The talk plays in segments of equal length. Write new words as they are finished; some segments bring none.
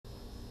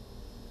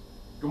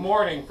Good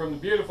morning from the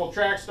beautiful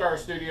Trackstar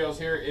Studios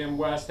here in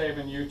West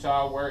Haven,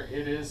 Utah, where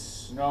it is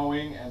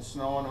snowing and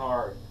snowing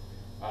hard.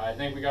 I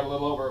think we got a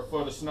little over a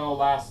foot of snow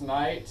last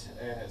night,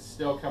 and it's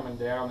still coming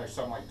down. There's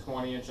something like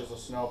 20 inches of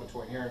snow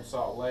between here and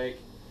Salt Lake.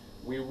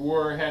 We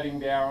were heading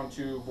down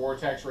to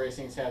Vortex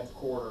Racing's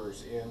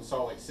headquarters in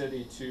Salt Lake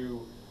City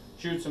to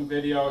shoot some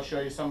video,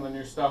 show you some of the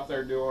new stuff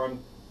they're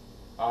doing.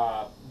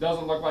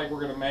 Doesn't look like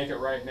we're going to make it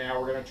right now.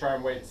 We're going to try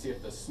and wait and see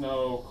if the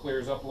snow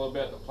clears up a little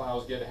bit, the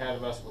plows get ahead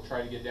of us. We'll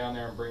try to get down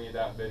there and bring you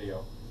that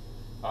video.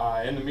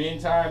 In the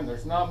meantime,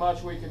 there's not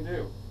much we can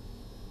do.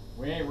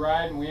 We ain't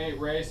riding, we ain't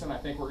racing. I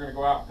think we're going to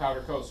go out and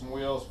powder coat some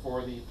wheels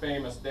for the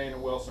famous Dana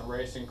Wilson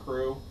Racing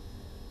crew.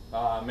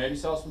 Maybe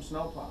sell some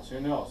snow plows, who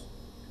knows.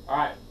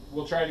 Alright,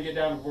 we'll try to get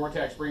down to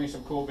Vortex, bring you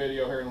some cool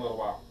video here in a little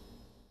while.